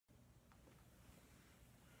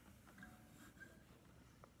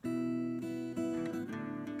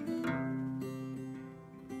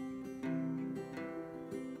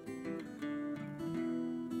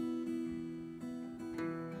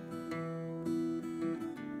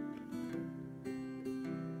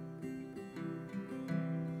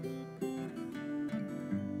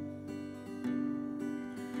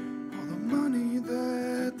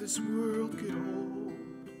this world could hold.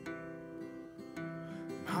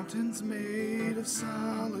 Mountains made of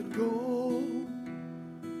solid gold,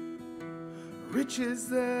 riches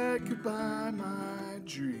that could buy my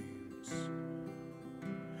dreams.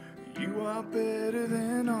 You are better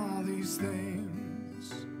than all these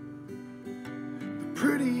things. The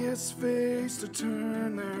prettiest face to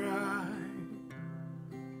turn their eye,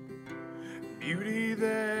 beauty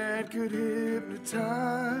that could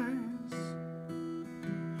hypnotize,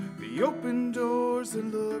 the open doors that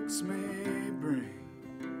looks may bring.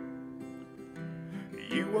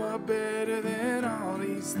 You are better than all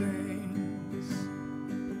these things,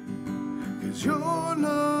 'cause your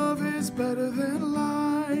love is better than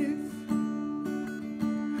life.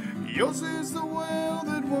 Yours is the well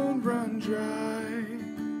that won't run dry.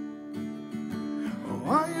 Oh,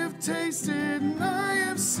 I have tasted and I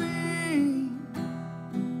have seen.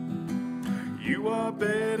 You are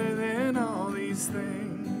better than all these things.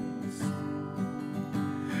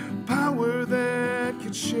 Power that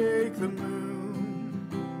could shake the moon,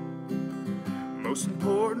 most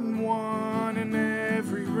important one in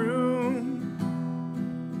every room.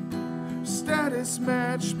 Status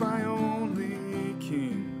matched by only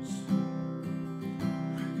kings.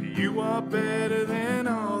 You are better than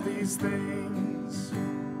all these things,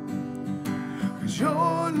 'cause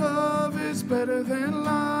your love is better than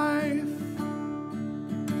life.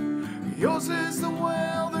 Yours is the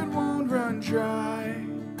well that won't run dry.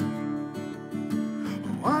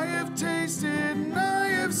 Oh, I have tasted and I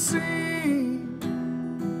have seen.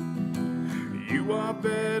 You are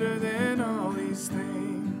better than all these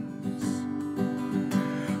things,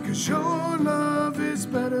 'cause your love is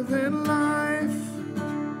better than life.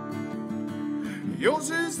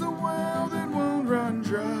 Yours is the well that won't run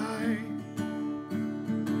dry.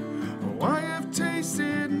 Oh, I have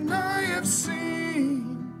tasted and I have seen.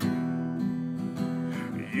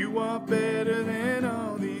 You are better than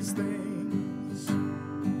all these things.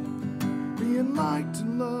 Being liked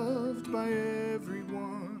and loved by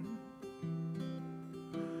everyone,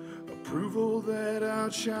 approval that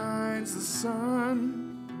outshines the sun,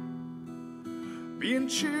 being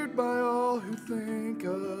cheered by all who think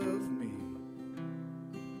of me.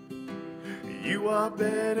 You are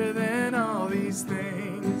better than all these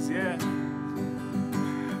things, yeah.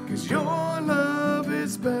 'Cause your love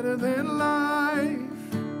is better than life.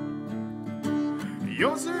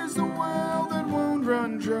 Yours is the well that won't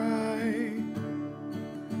run dry.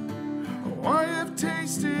 Oh, I have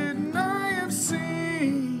tasted and I have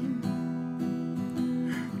seen.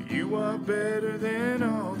 You are better than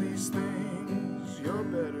all these things. You're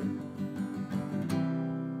better.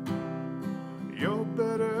 You're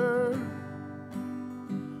better.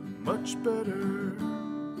 Much better.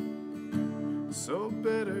 So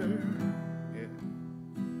better. Yeah.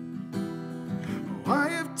 Oh, I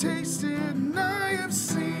have tasted and I have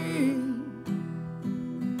seen.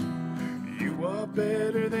 You are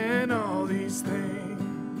better than all these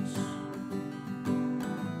things.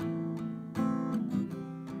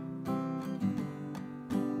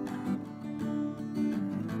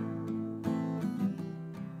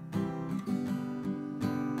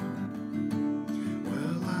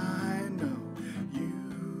 Well, I know you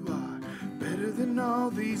are better than all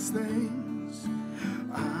these things.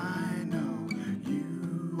 I know you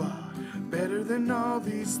are better than all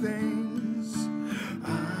these things.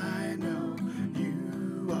 I know you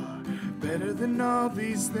are better than all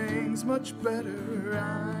these things. Much better.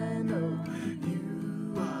 I know you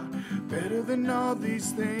are better than all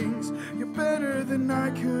these things. You're better than I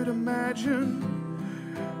could imagine.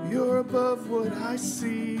 You're above what I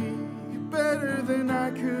see. You're better than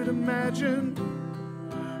I could imagine.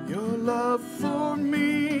 Your love for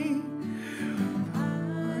me.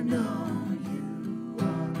 I know you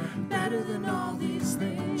are better than all these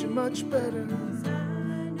things. You're much better.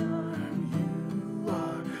 You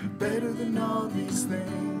are better than all these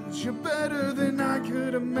things. You're better than I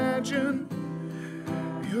could imagine.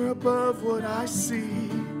 You're above what I see.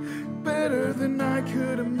 Better than I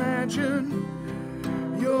could imagine.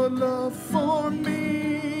 Your love for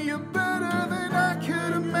me. You're better than I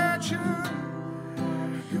could imagine.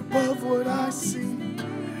 You're above what I see.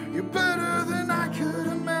 You're better than I could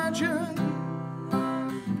imagine.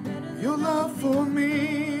 Your love for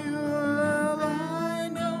me. Well, I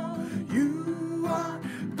know you are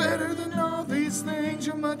better than all these things.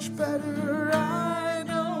 You're much better. I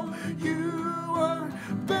know you are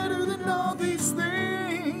better than all these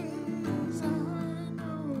things. I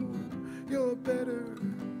know you're better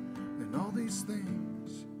than all these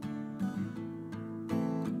things.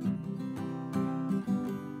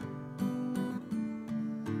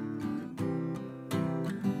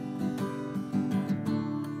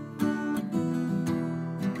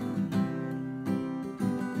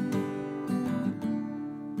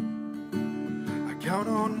 count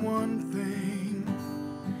on one thing.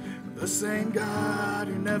 The same God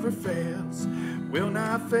who never fails will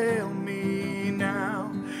not fail me now.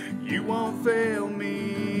 You won't fail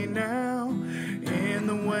me now in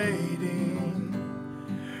the waiting.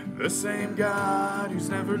 The same God who's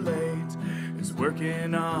never late is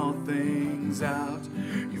working all things out.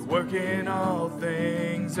 You're working all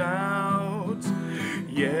things out.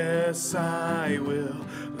 Yes, I will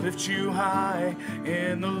lift you high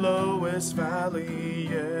in the lowest valley.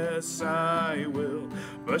 Yes, I will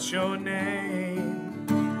bless your name.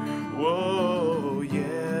 Whoa,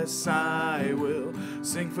 yes, I will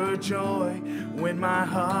sing for joy when my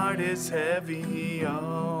heart is heavy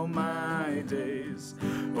all my days.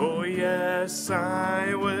 Oh, yes,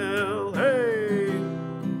 I will. Hey!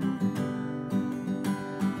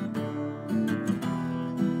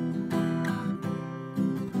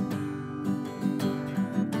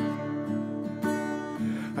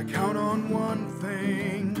 I count on one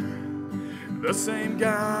thing. The same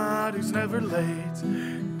God who's never late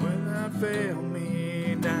will not fail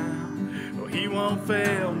me now. Oh, he won't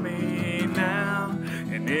fail me now.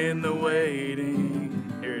 And in the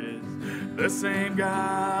waiting, here it is. The same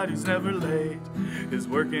God who's never late is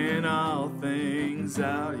working all things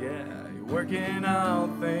out. Yeah, you're working all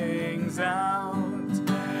things out.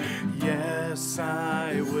 Yes,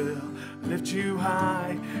 I will lift you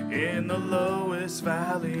high in the lowest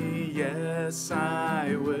valley. Yes,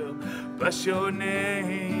 I will bless your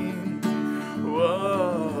name.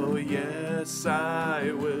 Whoa, yes,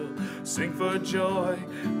 I will sing for joy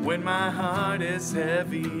when my heart is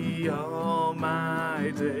heavy all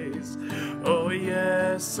my days. Oh,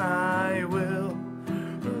 yes, I will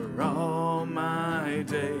for all my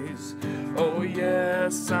days. Oh,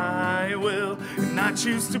 yes, I will. And I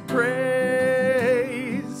choose to praise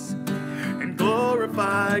and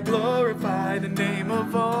glorify the name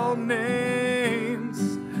of all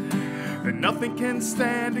names that nothing can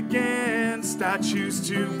stand against. I choose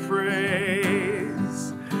to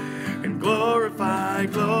praise and glorify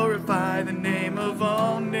the name of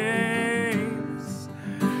all names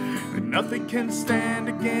that nothing can stand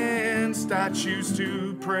against. I choose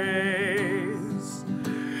to praise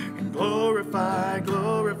and glorify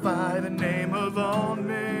the name of all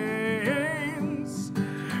names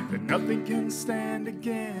that nothing can stand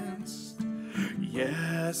against.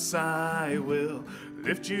 Yes, I will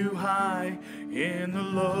lift you high in the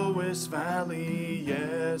lowest valley.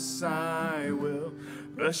 Yes, I will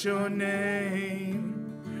bless your name.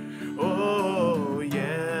 Oh,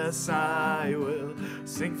 yes, I will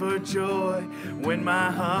sing for joy when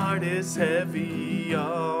my heart is heavy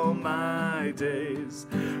all my days.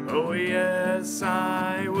 Oh, yes,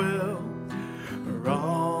 I will for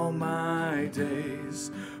all my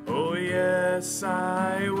days. Oh, yes,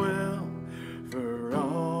 I will for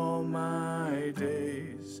all my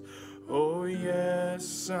days. Oh,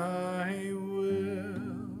 yes, I will.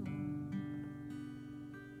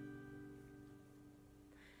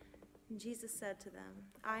 And Jesus said to them,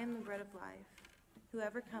 I am the bread of life.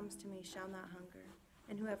 Whoever comes to me shall not hunger,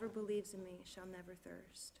 and whoever believes in me shall never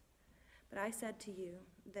thirst. But I said to you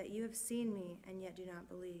that you have seen me and yet do not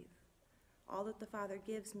believe. All that the Father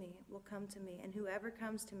gives me will come to me, and whoever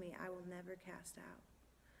comes to me I will never cast out.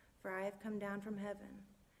 For I have come down from heaven,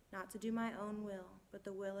 not to do my own will, but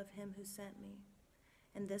the will of him who sent me.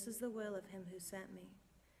 And this is the will of him who sent me,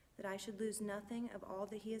 that I should lose nothing of all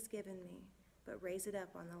that he has given me, but raise it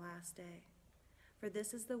up on the last day. For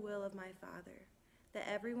this is the will of my Father, that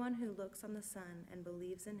everyone who looks on the Son and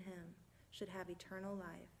believes in him should have eternal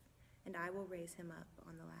life, and I will raise him up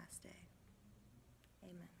on the last day.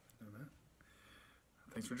 Amen. Amen.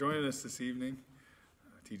 Thanks for joining us this evening.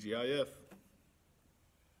 TGIF.